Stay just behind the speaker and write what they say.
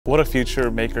What a future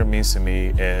maker means to me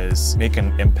is make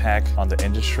an impact on the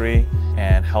industry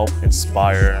and help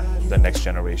inspire the next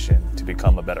generation to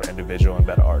become a better individual and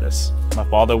better artist. My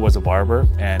father was a barber,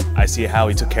 and I see how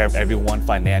he took care of everyone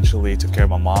financially, took care of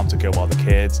my mom, took care of all the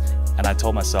kids. And I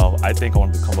told myself, I think I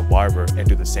want to become a barber and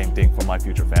do the same thing for my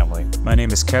future family. My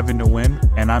name is Nguyen,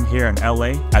 and I'm here in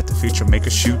LA at the Future Maker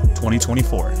Shoot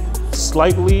 2024.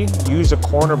 Slightly use a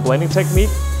corner blending technique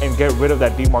and get rid of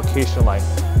that demarcation line.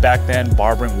 Back then,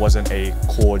 barbering wasn't a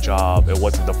cool job. It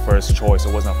wasn't the first choice.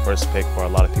 It wasn't a first pick for a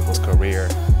lot of people's career.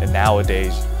 And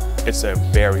nowadays, it's a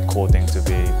very cool thing to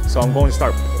be. So I'm going to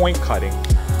start point cutting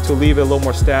to leave it a little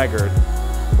more staggered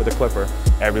with a clipper.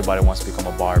 Everybody wants to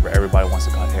become a barber. Everybody wants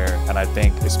to cut hair. And I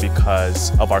think it's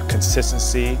because of our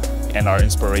consistency and our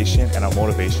inspiration and our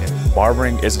motivation.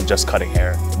 Barbering isn't just cutting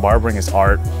hair. Barbering is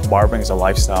art. Barbering is a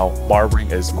lifestyle. Barbering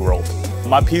is growth.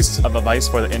 My piece of advice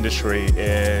for the industry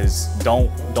is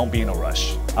don't be in a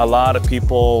rush. A lot of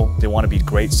people, they want to be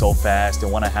great so fast. They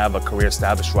want to have a career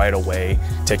established right away.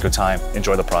 Take your time.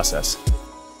 Enjoy the process.